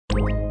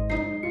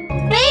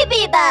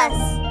baby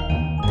bus!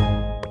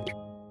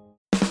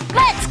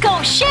 Let's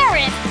go,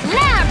 Sheriff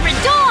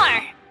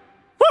Labrador!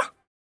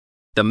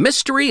 The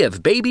mystery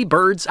of Baby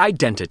Bird's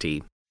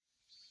identity.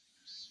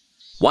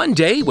 One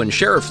day, when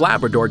Sheriff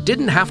Labrador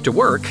didn't have to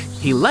work,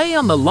 he lay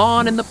on the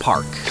lawn in the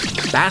park,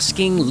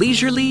 basking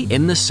leisurely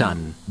in the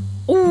sun.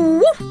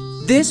 Ooh,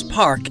 this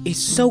park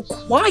is so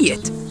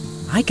quiet.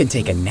 I can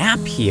take a nap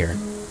here.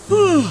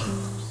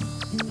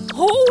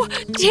 Oh,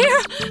 dear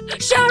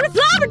Sheriff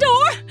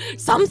Labrador!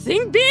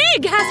 Something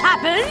big has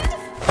happened!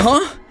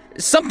 Huh?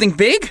 Something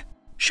big?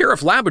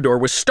 Sheriff Labrador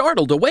was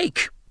startled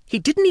awake. He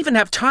didn't even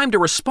have time to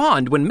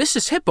respond when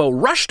Mrs. Hippo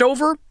rushed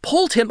over,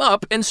 pulled him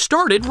up, and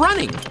started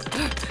running.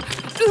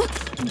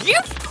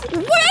 Give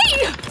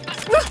way!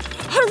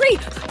 Hurry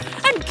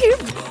and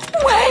give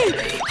way!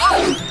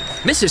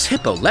 Mrs.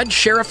 Hippo led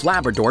Sheriff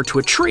Labrador to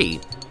a tree.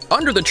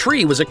 Under the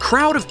tree was a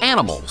crowd of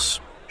animals.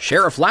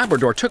 Sheriff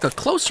Labrador took a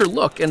closer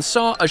look and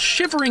saw a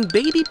shivering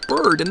baby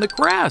bird in the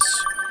grass.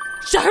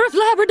 Sheriff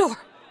Labrador!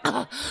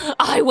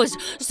 I was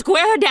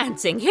square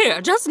dancing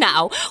here just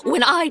now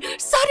when I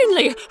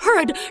suddenly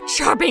heard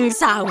chirping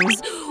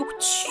sounds.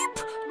 Cheep,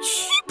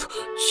 cheep,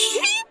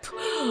 cheep.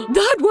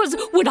 That was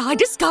when I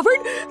discovered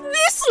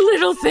this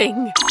little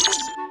thing.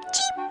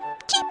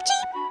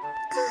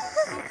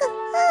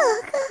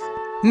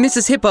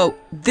 Mrs. Hippo,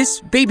 this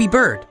baby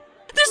bird.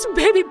 This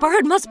baby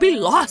bird must be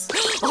lost.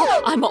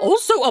 Oh, I'm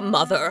also a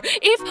mother.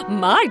 If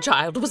my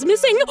child was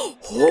missing,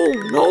 oh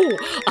no,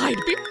 I'd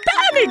be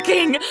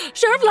panicking.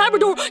 Sheriff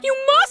Labrador,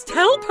 you must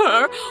help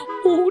her.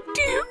 Oh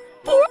dear,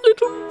 poor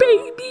little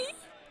baby.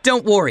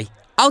 Don't worry,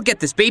 I'll get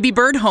this baby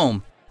bird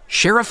home.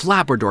 Sheriff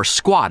Labrador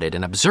squatted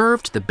and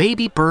observed the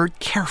baby bird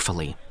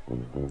carefully.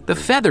 The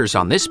feathers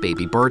on this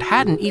baby bird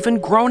hadn't even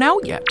grown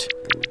out yet.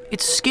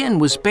 Its skin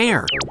was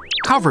bare,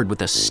 covered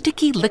with a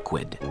sticky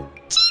liquid.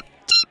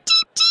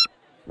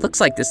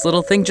 Looks like this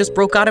little thing just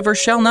broke out of her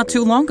shell not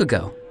too long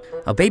ago.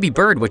 A baby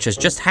bird which has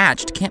just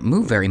hatched can't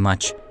move very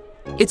much.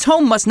 Its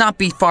home must not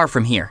be far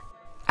from here.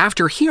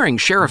 After hearing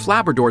Sheriff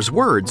Labrador's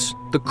words,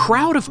 the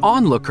crowd of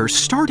onlookers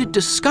started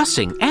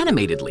discussing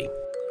animatedly.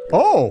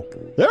 Oh,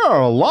 there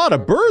are a lot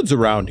of birds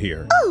around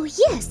here. Oh,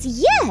 yes,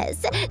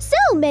 yes.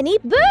 So many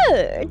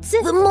birds.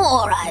 The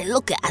more I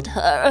look at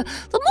her,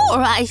 the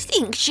more I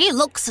think she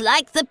looks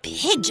like the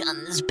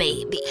pigeon's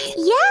baby.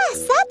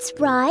 Yes, that's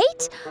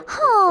right.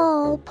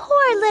 Oh,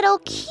 poor little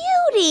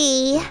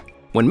cutie.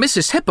 When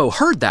Mrs. Hippo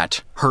heard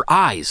that, her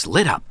eyes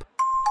lit up.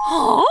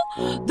 Huh?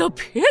 The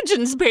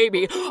pigeon's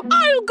baby.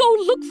 I'll go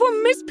look for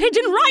Miss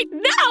Pigeon right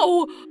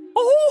now.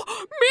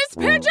 Oh, Miss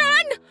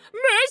Pigeon!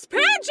 Miss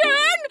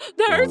Pigeon!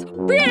 There's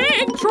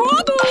big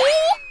trouble!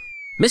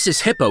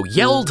 Mrs. Hippo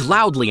yelled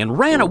loudly and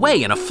ran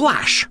away in a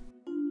flash.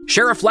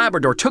 Sheriff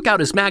Labrador took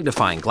out his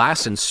magnifying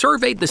glass and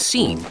surveyed the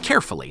scene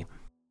carefully.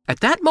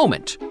 At that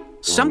moment,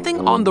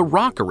 something on the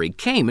rockery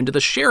came into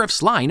the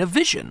sheriff's line of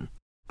vision.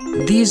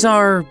 These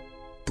are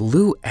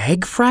blue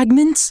egg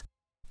fragments?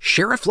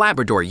 Sheriff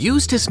Labrador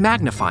used his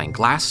magnifying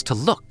glass to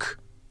look.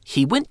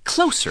 He went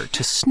closer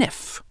to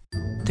sniff.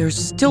 There's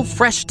still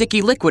fresh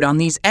sticky liquid on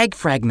these egg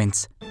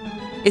fragments.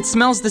 It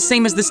smells the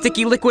same as the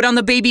sticky liquid on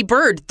the baby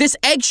bird. This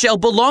eggshell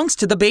belongs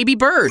to the baby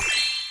bird.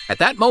 At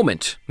that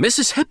moment,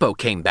 Mrs. Hippo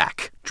came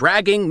back,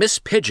 dragging Miss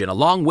Pigeon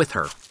along with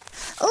her.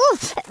 Oh,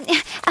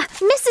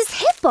 Mrs.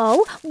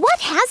 Hippo, what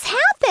has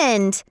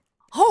happened?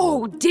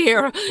 Oh,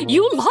 dear,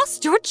 you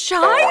lost your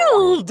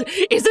child.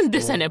 Isn't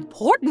this an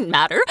important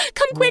matter?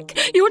 Come quick,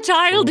 your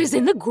child is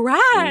in the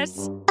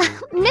grass.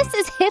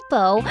 Mrs.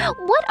 Hippo,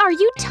 what are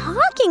you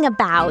talking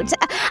about?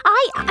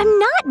 I'm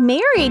not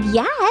married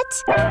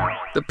yet.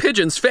 The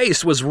pigeon's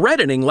face was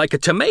reddening like a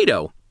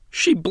tomato.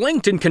 She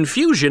blinked in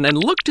confusion and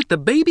looked at the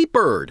baby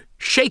bird,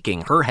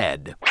 shaking her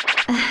head.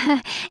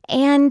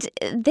 And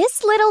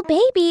this little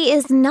baby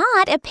is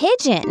not a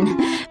pigeon.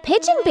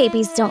 Pigeon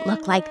babies don't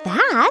look like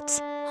that.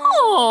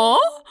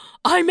 Oh,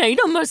 I made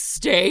a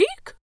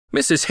mistake?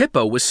 Mrs.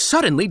 Hippo was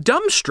suddenly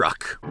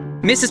dumbstruck.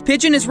 Mrs.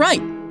 Pigeon is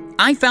right.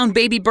 I found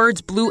baby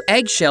bird's blue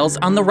eggshells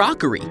on the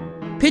rockery.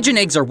 Pigeon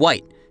eggs are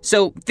white,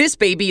 so this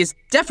baby is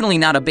definitely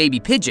not a baby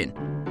pigeon.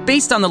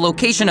 Based on the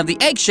location of the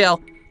eggshell,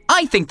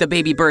 I think the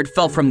baby bird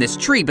fell from this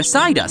tree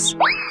beside us.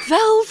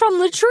 Fell from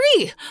the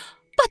tree?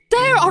 But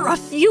there are a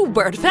few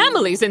bird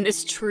families in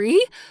this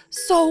tree,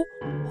 so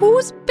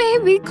whose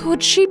baby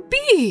could she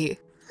be?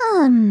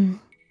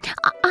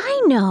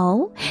 I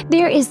know.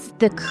 There is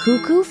the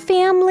cuckoo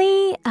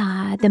family,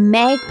 the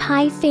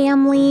magpie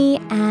family,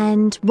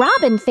 and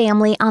robin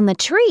family on the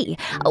tree.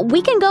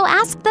 We can go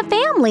ask the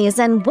families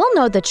and we'll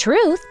know the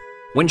truth.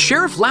 When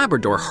Sheriff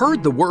Labrador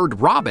heard the word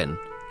robin,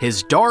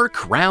 his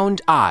dark,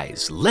 round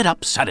eyes lit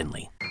up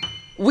suddenly.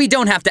 We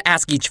don't have to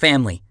ask each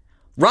family.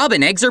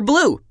 Robin eggs are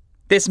blue.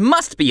 This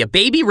must be a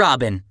baby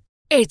robin.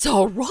 It's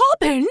a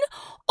robin?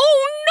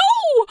 Oh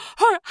no!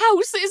 Her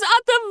house is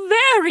at the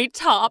very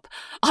top.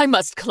 I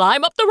must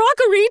climb up the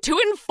rockery to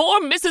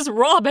inform Mrs.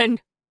 Robin.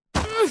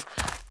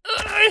 Mrs.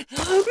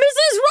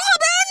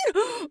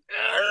 Robin!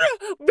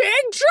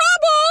 Big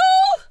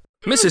trouble!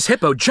 Mrs.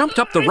 Hippo jumped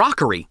up the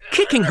rockery,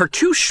 kicking her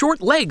 2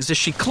 short legs as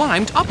she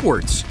climbed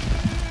upwards.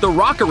 The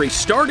rockery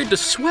started to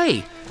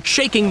sway,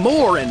 shaking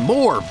more and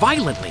more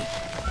violently.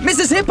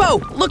 Mrs. Hippo,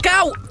 look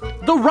out!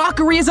 The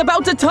rockery is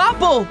about to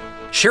topple!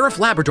 Sheriff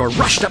Labrador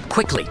rushed up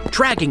quickly,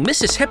 dragging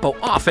Mrs. Hippo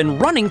off and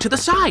running to the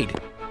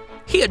side.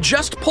 He had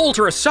just pulled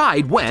her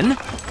aside when,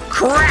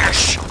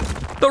 crash!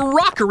 The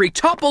rockery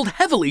toppled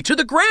heavily to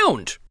the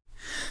ground.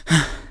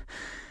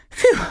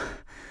 Phew.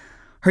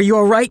 Are you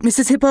all right,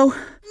 Mrs. Hippo?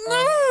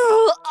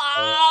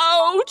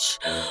 Ouch!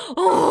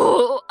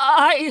 Oh,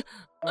 I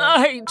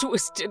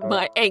twisted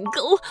my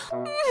ankle.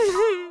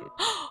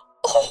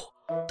 Oh,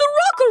 the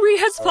rockery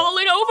has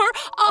fallen over.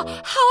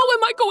 How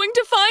am I going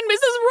to find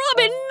Mrs.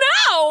 Robin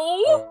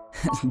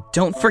now?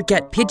 Don't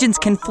forget, pigeons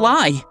can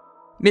fly.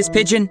 Miss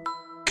Pigeon,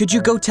 could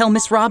you go tell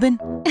Miss Robin?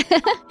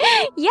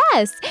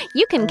 Yes,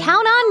 you can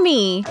count on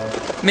me.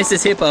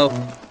 Mrs. Hippo,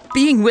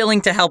 being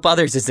willing to help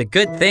others is a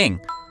good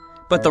thing.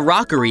 But the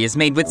rockery is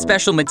made with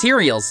special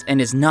materials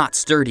and is not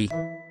sturdy.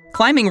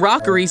 Climbing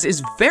rockeries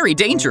is very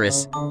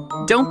dangerous.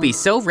 Don't be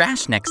so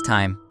rash next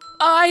time.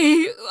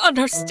 I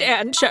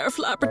understand, Sheriff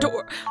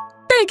Labrador.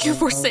 Thank you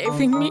for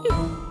saving me.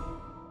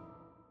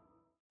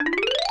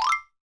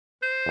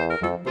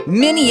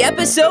 Mini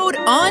episode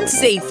on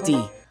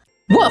safety.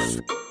 Woof!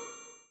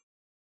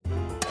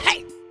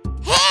 Hey!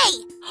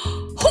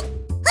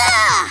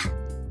 Ah!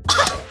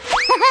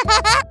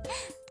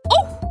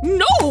 Oh,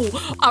 no!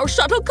 Our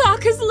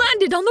shuttlecock has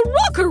landed on the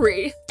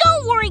rockery.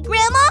 Don't worry,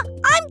 Grandma.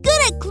 I'm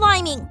good at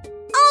climbing.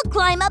 I'll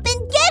climb up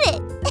and get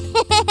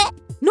it.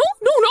 No,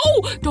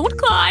 don't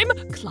climb.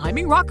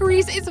 Climbing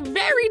rockeries is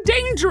very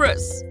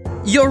dangerous.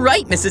 You're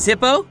right, Mrs.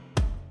 Hippo.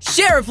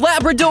 Sheriff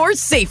Labrador's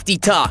Safety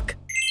Talk.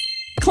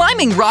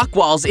 Climbing rock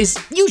walls is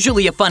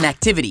usually a fun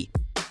activity,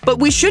 but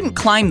we shouldn't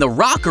climb the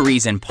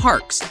rockeries in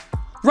parks.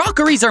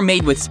 Rockeries are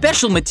made with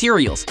special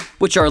materials,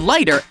 which are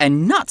lighter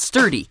and not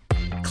sturdy.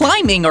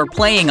 Climbing or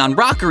playing on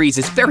rockeries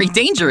is very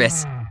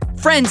dangerous.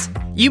 Friends,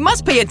 you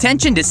must pay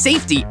attention to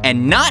safety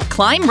and not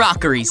climb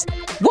rockeries.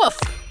 Woof!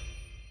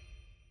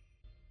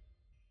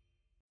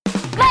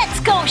 Let's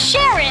go,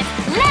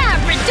 Sheriff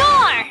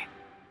Labrador!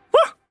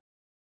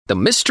 The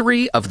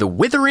Mystery of the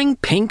Withering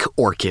Pink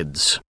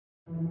Orchids.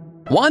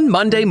 One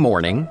Monday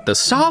morning, the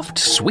soft,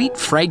 sweet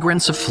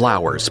fragrance of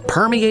flowers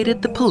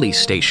permeated the police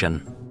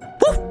station.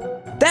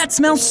 Woof! That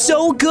smells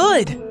so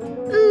good!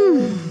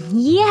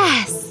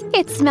 Yes,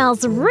 it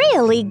smells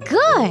really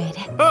good.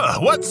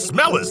 What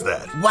smell is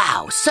that?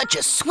 Wow, such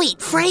a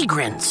sweet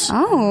fragrance.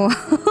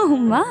 Oh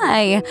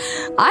my.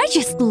 I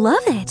just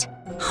love it.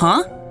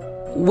 Huh?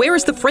 Where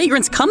is the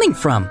fragrance coming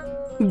from?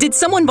 Did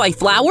someone buy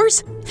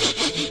flowers?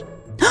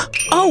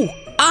 Oh,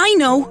 I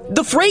know!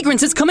 The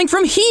fragrance is coming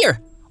from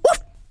here! Woof!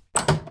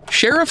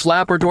 Sheriff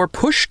Labrador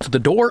pushed the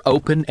door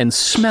open and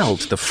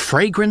smelled the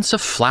fragrance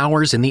of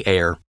flowers in the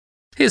air.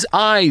 His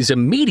eyes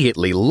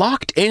immediately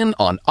locked in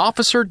on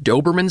Officer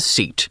Doberman's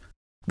seat.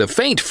 The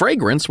faint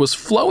fragrance was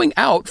flowing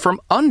out from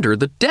under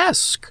the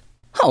desk.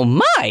 Oh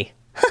my!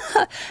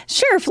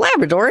 Sheriff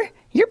Labrador,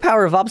 your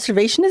power of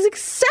observation is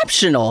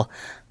exceptional.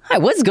 I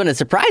was going to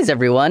surprise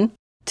everyone.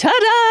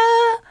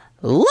 Ta-da!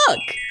 Look!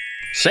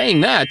 Saying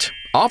that,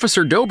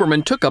 Officer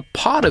Doberman took a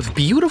pot of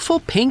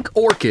beautiful pink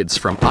orchids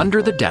from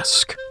under the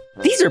desk.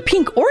 These are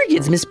pink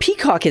orchids Miss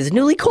Peacock has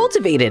newly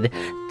cultivated.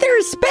 They're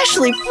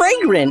especially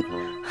fragrant.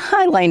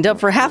 I lined up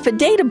for half a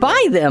day to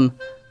buy them.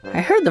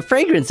 I heard the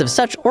fragrance of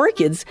such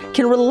orchids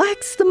can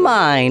relax the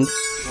mind.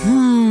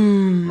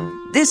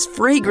 This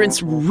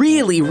fragrance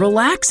really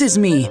relaxes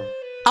me.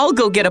 I'll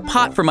go get a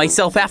pot for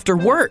myself after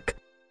work.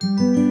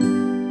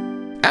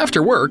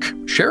 After work,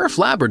 Sheriff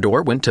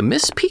Labrador went to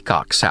Miss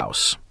Peacock's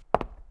house.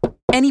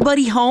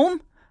 Anybody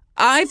home?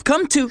 I've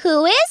come to...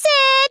 Who is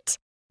it?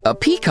 A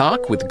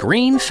peacock with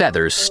green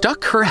feathers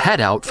stuck her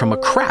head out from a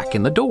crack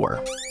in the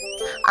door.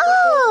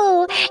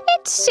 Oh,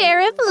 it's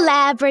Sheriff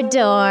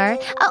Labrador.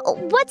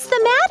 What's the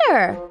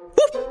matter?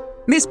 Woof!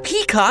 Miss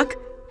Peacock,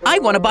 I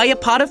want to buy a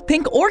pot of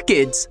pink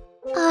orchids.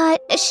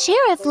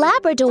 Sheriff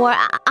Labrador,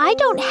 I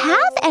don't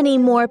have any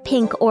more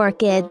pink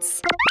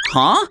orchids.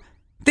 Huh?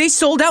 They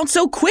sold out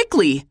so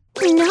quickly.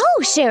 No,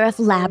 Sheriff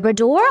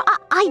Labrador,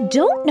 I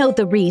don't know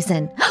the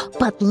reason.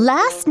 But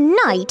last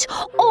night,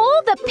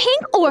 all the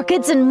pink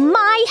orchids in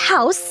my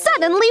house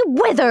suddenly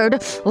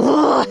withered.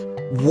 Ugh.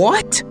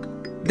 What?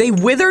 They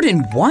withered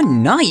in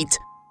one night?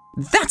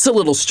 That's a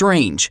little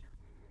strange.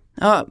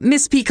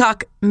 Miss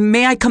Peacock,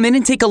 may I come in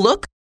and take a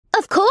look?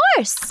 Of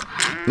course.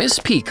 Miss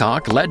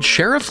Peacock led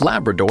Sheriff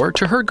Labrador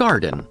to her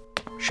garden.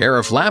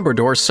 Sheriff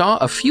Labrador saw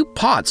a few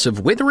pots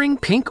of withering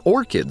pink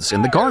orchids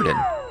in the garden.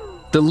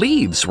 The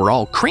leaves were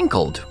all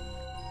crinkled.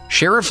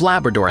 Sheriff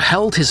Labrador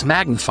held his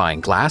magnifying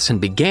glass and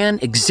began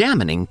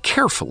examining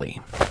carefully.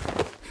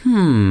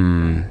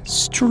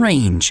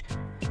 Strange.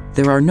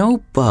 There are no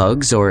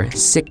bugs or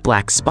sick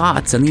black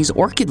spots on these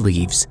orchid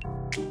leaves.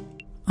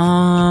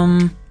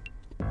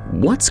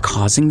 What's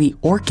causing the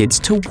orchids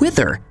to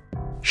wither?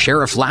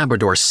 Sheriff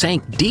Labrador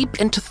sank deep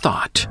into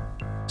thought.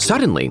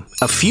 Suddenly,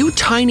 a few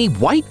tiny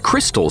white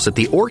crystals at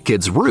the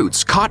orchid's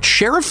roots caught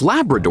Sheriff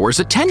Labrador's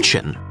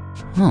attention.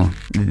 Oh,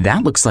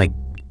 that looks like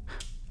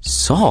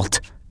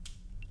salt.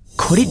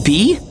 Could it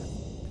be?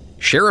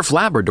 Sheriff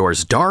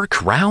Labrador's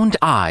dark, round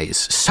eyes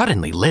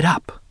suddenly lit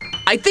up.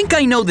 I think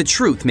I know the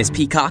truth, Miss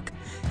Peacock.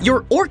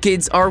 Your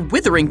orchids are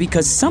withering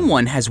because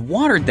someone has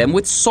watered them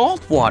with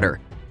salt water.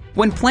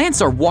 When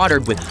plants are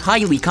watered with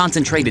highly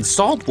concentrated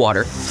salt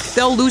water,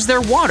 they'll lose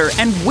their water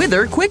and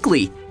wither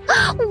quickly.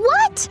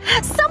 What?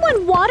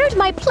 Someone watered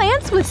my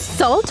plants with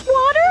salt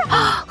water?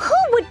 Who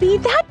would be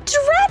that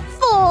dreadful?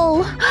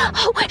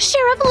 Oh,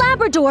 Sheriff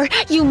Labrador,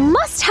 you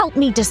must help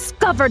me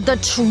discover the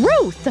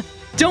truth.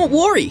 Don't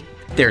worry.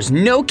 There's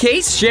no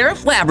case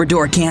Sheriff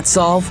Labrador can't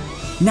solve.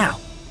 Now,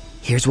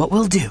 here's what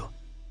we'll do.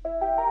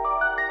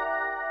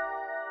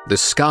 The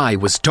sky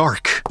was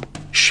dark.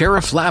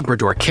 Sheriff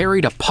Labrador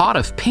carried a pot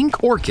of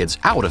pink orchids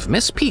out of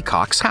Miss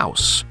Peacock's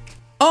house.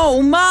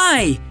 Oh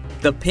my!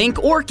 The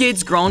pink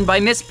orchids grown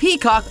by Miss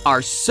Peacock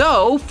are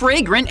so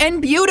fragrant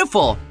and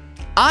beautiful.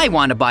 I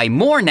want to buy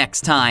more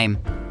next time.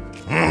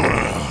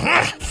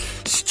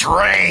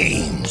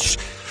 Strange.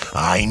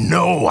 I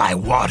know I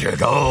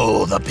watered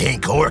all the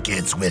pink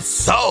orchids with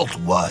salt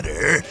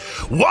water.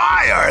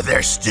 Why are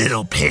there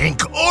still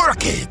pink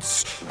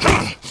orchids?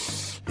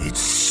 It's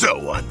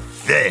so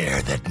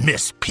unfair that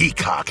Miss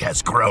Peacock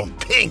has grown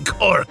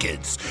pink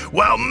orchids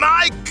while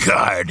my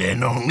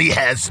garden only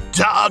has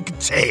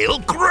dogtail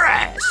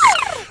grass.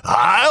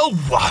 I'll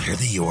water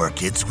the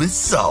orchids with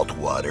salt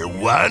water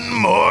one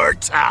more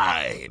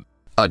time.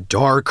 A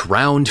dark,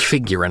 round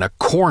figure in a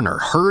corner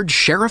heard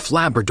Sheriff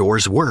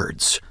Labrador's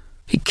words.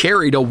 He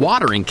carried a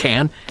watering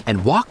can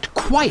and walked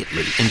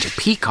quietly into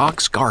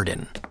Peacock's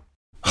garden.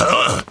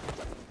 Huh?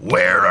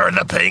 Where are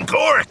the pink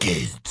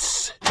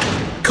orchids?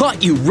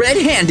 Caught you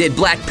red-handed,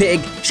 Black Pig.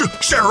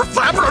 Sheriff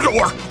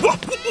Labrador!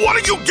 What are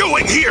you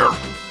doing here?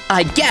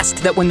 I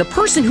guessed that when the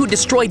person who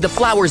destroyed the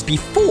flowers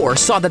before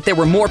saw that there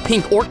were more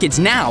pink orchids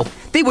now,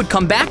 they would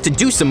come back to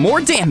do some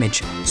more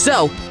damage.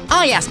 So,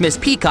 I asked Miss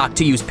Peacock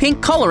to use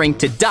pink coloring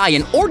to dye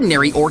an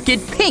ordinary orchid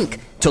pink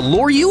to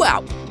lure you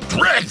out.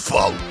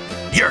 Dreadful!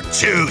 You're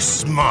too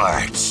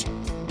smart.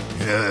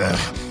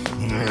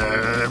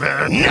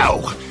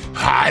 No!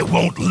 I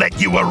won't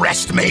let you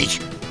arrest me!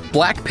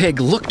 Black Pig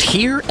looked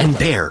here and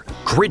there,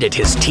 gritted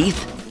his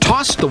teeth,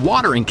 tossed the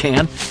watering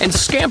can, and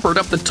scampered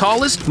up the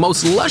tallest,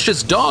 most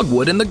luscious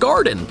dogwood in the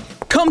garden.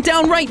 Come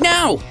down right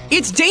now!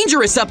 It's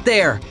dangerous up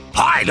there!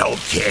 I don't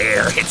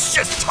care. It's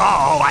just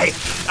tall.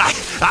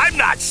 I'm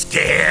not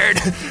scared.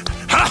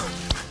 Huh?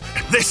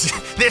 This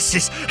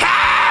is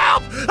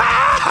help!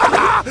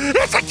 Ah!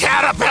 It's a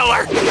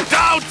caterpillar!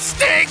 Don't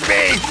sting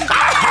me!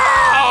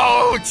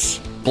 Ouch!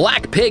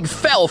 Black Pig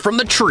fell from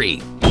the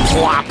tree.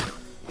 Plop!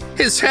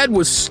 His head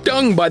was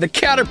stung by the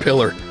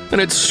caterpillar, and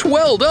it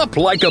swelled up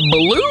like a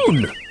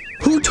balloon.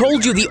 Who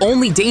told you the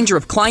only danger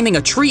of climbing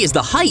a tree is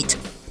the height?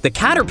 The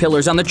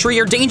caterpillars on the tree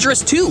are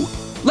dangerous too.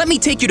 Let me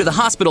take you to the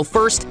hospital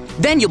first,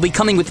 then you'll be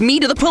coming with me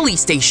to the police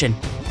station.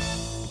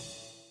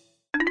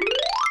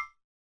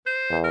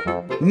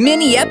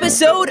 Mini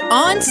episode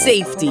on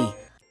safety.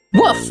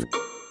 Woof!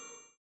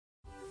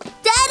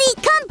 Daddy,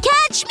 come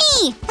catch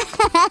me!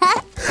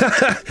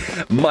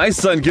 My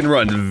son can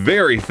run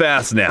very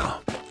fast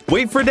now.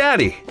 Wait for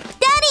Daddy.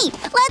 Daddy,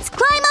 let's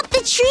climb up the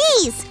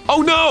trees!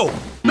 Oh no!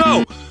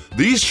 No!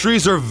 These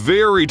trees are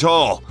very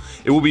tall.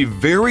 It will be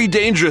very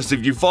dangerous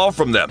if you fall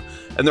from them.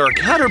 And there are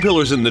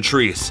caterpillars in the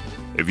trees.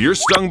 If you're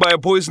stung by a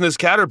poisonous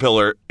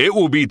caterpillar, it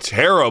will be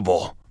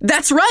terrible.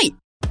 That's right!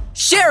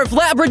 Sheriff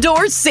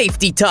Labrador's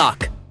Safety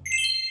Talk.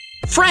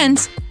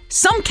 Friends,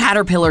 some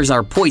caterpillars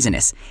are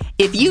poisonous.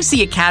 If you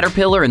see a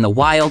caterpillar in the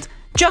wild,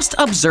 just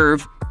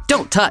observe,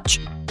 don't touch.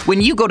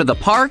 When you go to the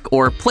park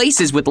or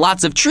places with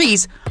lots of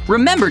trees,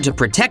 remember to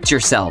protect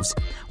yourselves.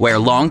 Wear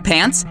long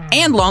pants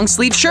and long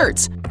sleeve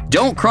shirts.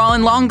 Don't crawl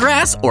in long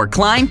grass or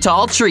climb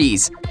tall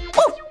trees.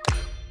 Woo!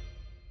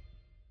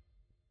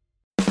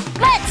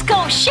 Let's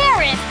go,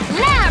 Sheriff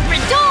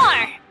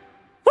Labrador!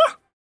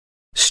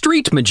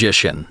 Street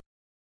Magician.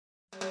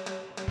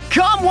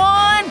 Come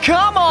one,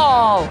 come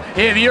all!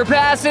 If you're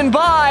passing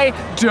by,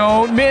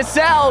 don't miss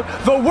out!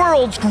 The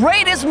world's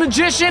greatest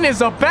magician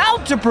is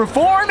about to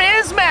perform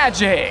his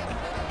magic!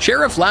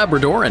 Sheriff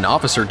Labrador and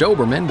Officer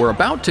Doberman were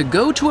about to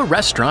go to a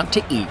restaurant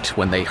to eat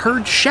when they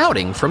heard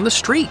shouting from the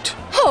street.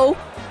 Oh,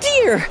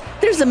 dear!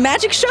 There's a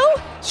magic show?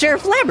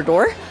 Sheriff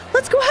Labrador,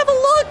 let's go have a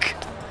look!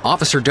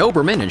 Officer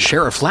Doberman and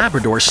Sheriff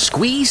Labrador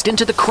squeezed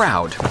into the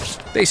crowd.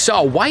 They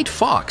saw White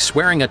Fox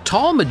wearing a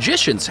tall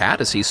magician's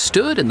hat as he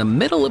stood in the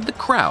middle of the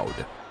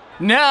crowd.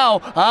 Now,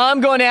 I'm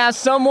going to ask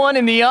someone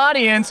in the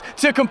audience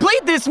to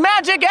complete this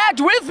magic act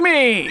with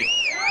me!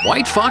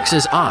 White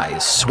Fox's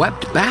eyes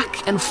swept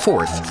back and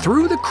forth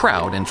through the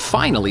crowd and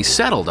finally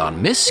settled on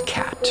Miss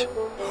Cat.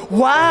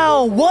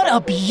 Wow, what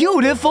a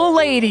beautiful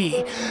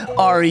lady!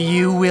 Are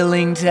you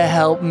willing to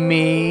help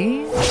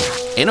me?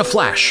 In a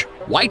flash,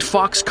 White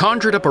Fox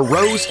conjured up a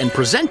rose and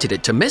presented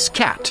it to Miss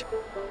Cat.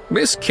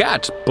 Miss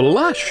Cat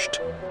blushed.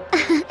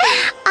 Okay.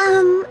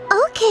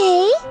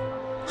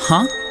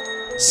 Huh?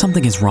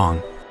 Something is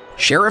wrong.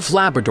 Sheriff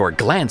Labrador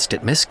glanced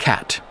at Miss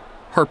Cat.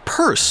 Her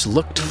purse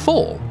looked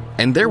full,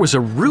 and there was a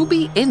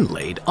ruby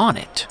inlaid on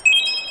it.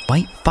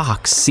 White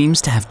Fox seems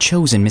to have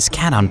chosen Miss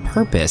Cat on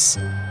purpose.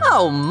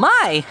 Oh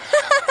my!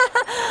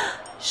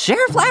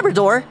 Sheriff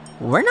Labrador,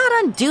 we're not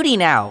on duty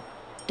now.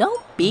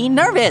 Don't be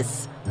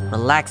nervous.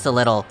 Relax a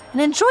little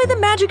and enjoy the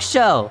magic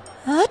show.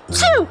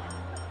 Achoo!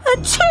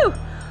 Achoo!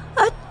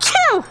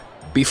 Achoo!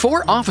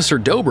 Before Officer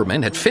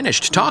Doberman had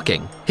finished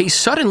talking, he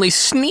suddenly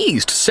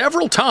sneezed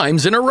several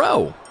times in a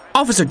row.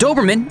 Officer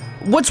Doberman,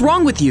 what's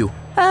wrong with you?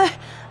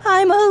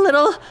 I'm a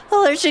little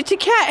allergic to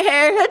cat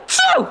hair.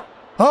 Achoo!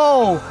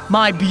 Oh,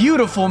 my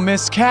beautiful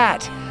Miss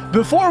Cat.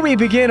 Before we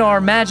begin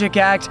our magic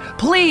act,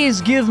 please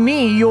give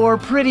me your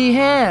pretty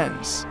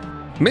hands.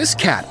 Miss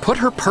Cat put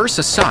her purse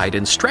aside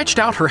and stretched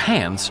out her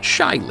hands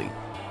shyly.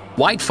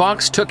 White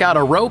Fox took out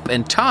a rope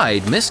and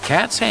tied Miss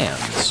Cat's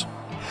hands.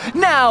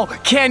 Now,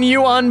 can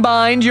you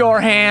unbind your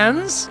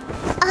hands?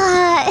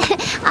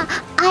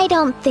 I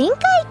don't think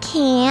I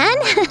can.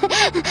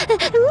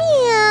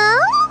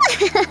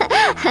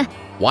 Meow.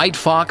 White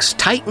Fox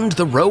tightened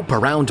the rope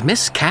around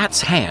Miss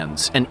Cat's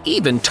hands and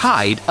even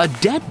tied a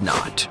dead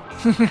knot.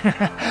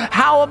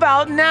 How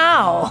about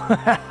now?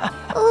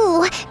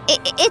 Ooh,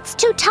 it's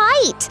too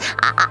tight.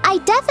 I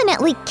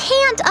definitely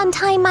can't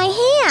untie my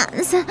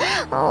hands.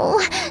 Oh,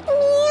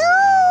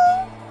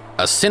 meow.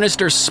 A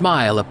sinister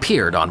smile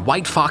appeared on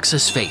White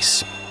Fox's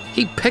face.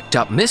 He picked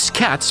up Miss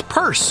Cat's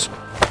purse.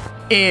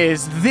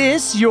 Is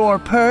this your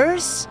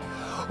purse?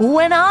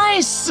 When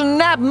I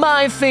snap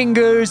my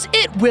fingers,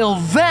 it will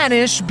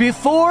vanish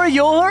before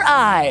your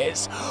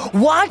eyes.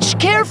 Watch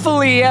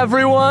carefully,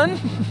 everyone.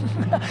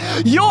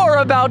 You're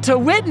about to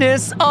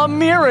witness a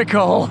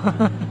miracle.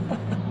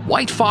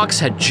 White Fox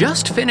had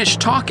just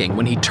finished talking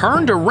when he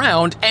turned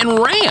around and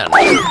ran.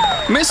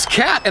 Miss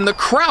Cat and the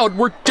crowd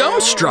were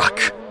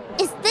dumbstruck.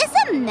 Is this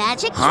a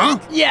magic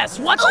trick? Yes,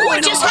 what's going on?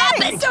 What just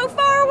happened? So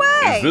far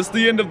away. Is this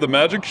the end of the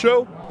magic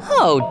show?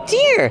 Oh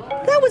dear,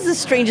 that was the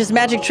strangest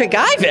magic trick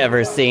I've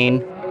ever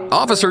seen.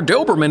 Officer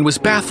Doberman was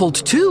baffled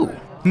too.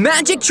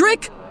 Magic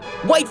trick?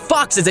 White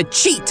Fox is a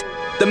cheat.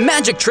 The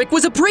magic trick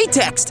was a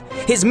pretext.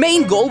 His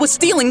main goal was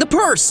stealing the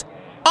purse.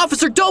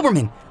 Officer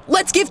Doberman,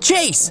 let's give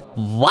chase.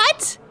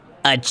 What?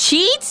 A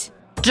cheat?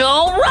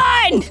 Don't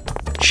run!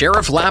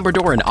 Sheriff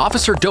Labrador and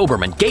Officer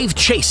Doberman gave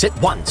chase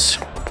at once.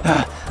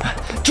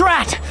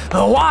 Drat!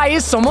 Why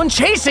is someone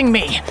chasing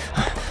me?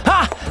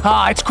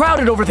 It's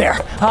crowded over there.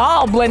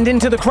 I'll blend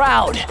into the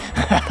crowd.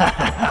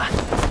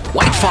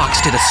 White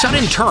Fox did a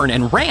sudden turn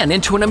and ran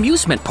into an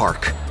amusement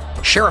park.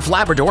 Sheriff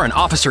Labrador and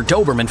Officer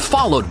Doberman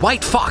followed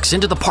White Fox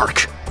into the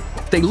park.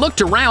 They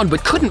looked around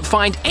but couldn't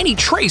find any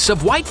trace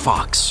of White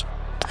Fox.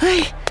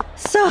 I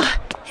saw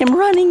him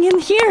running in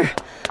here.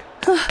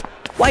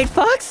 White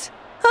Fox?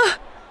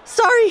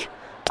 Sorry.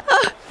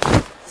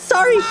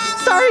 Sorry.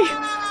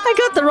 I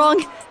got the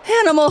wrong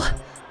animal.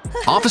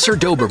 Officer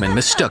Doberman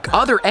mistook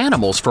other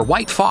animals for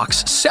White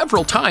Fox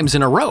several times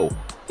in a row.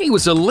 He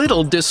was a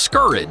little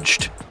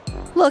discouraged.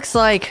 Looks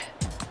like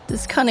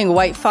this cunning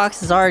White Fox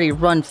has already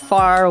run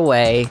far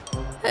away.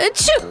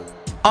 Achoo!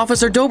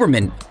 Officer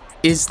Doberman,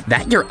 is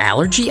that your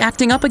allergy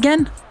acting up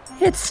again?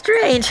 It's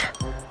strange.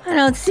 I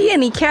don't see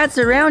any cats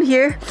around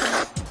here.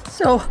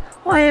 So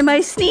why am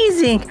I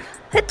sneezing?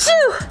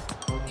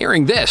 Achoo!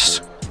 Hearing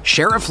this,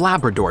 Sheriff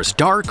Labrador's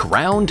dark,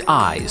 round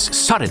eyes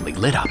suddenly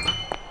lit up.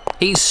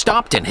 He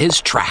stopped in his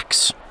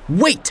tracks.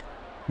 Wait!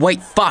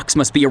 White Fox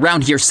must be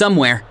around here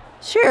somewhere.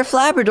 Sheriff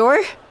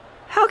Labrador,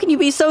 how can you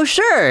be so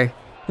sure?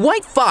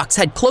 White Fox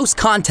had close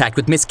contact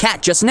with Miss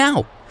Cat just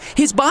now.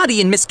 His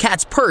body and Miss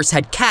Cat's purse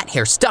had cat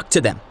hair stuck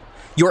to them.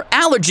 Your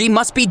allergy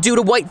must be due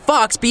to White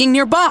Fox being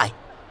nearby.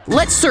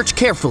 Let's search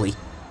carefully.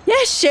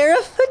 Yes,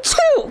 Sheriff.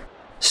 Achoo!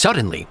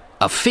 Suddenly,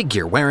 a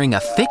figure wearing a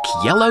thick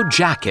yellow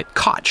jacket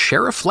caught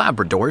Sheriff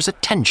Labrador's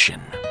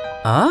attention.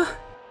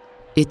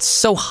 It's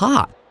so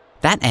hot.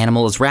 That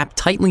animal is wrapped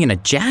tightly in a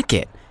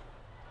jacket.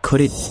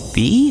 Could it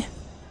be?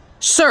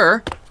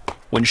 Sir!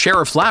 When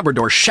Sheriff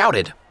Labrador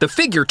shouted, the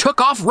figure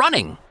took off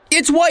running.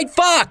 It's White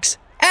Fox!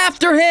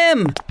 After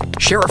him!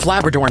 Sheriff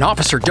Labrador and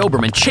Officer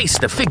Doberman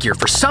chased the figure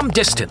for some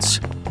distance.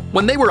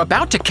 When they were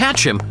about to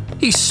catch him,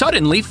 he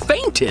suddenly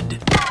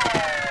fainted.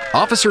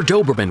 Officer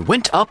Doberman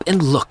went up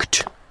and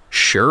looked.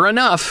 Sure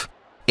enough,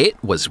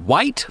 it was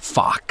White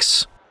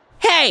Fox.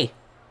 Hey!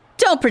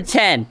 Don't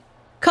pretend.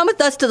 Come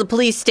with us to the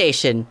police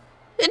station.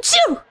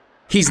 Achoo!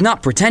 He's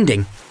not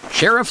pretending.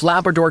 Sheriff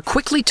Labrador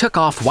quickly took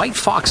off White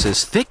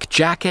Fox's thick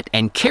jacket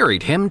and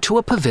carried him to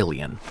a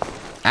pavilion.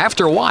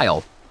 After a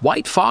while,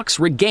 White Fox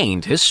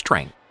regained his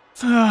strength.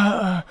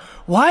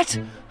 What?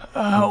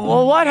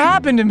 What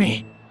happened to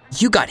me?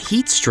 You got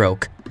heat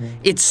stroke.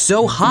 It's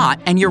so hot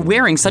and you're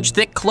wearing such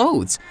thick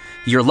clothes.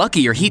 You're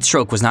lucky your heat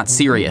stroke was not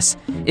serious.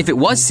 If it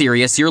was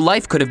serious, your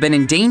life could have been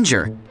in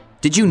danger.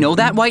 Did you know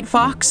that, White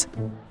Fox?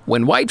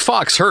 When White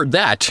Fox heard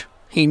that,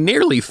 he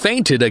nearly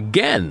fainted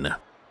again.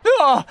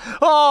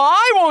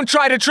 I won't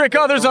try to trick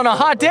others on a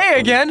hot day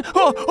again.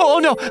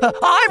 No,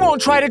 I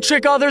won't try to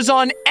trick others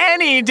on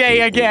any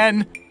day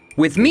again.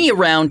 With me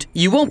around,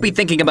 you won't be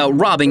thinking about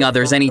robbing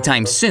others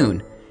anytime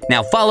soon.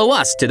 Now follow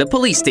us to the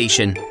police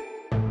station.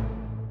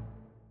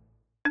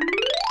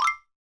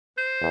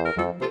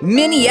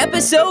 Mini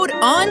episode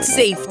on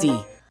safety.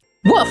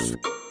 Woof!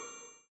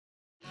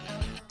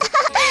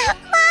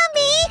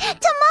 Mommy,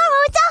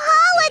 tomorrow's a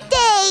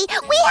holiday.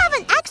 We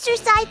haven't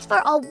exercised for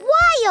a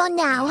while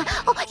now.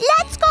 Oh,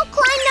 let's go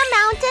climb the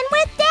mountain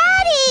with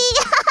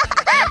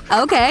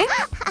Daddy. Okay,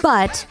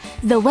 but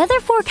the weather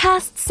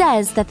forecast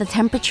says that the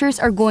temperatures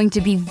are going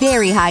to be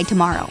very high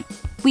tomorrow.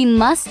 We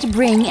must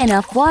bring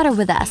enough water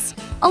with us,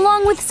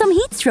 along with some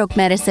heat stroke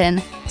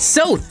medicine.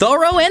 So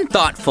thorough and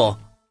thoughtful.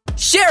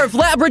 Sheriff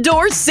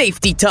Labrador's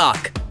Safety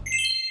Talk.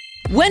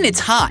 When it's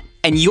hot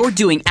and you're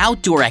doing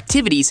outdoor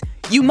activities,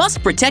 you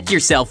must protect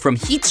yourself from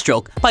heat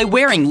stroke by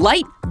wearing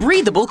light,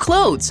 breathable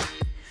clothes.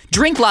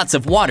 Drink lots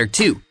of water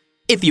too.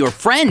 If your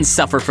friends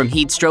suffer from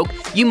heat stroke,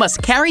 you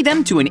must carry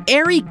them to an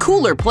airy,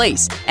 cooler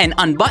place and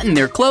unbutton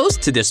their clothes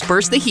to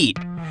disperse the heat.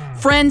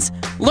 Friends,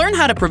 learn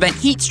how to prevent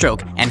heat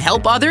stroke and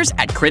help others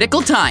at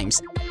critical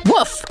times.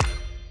 Woof!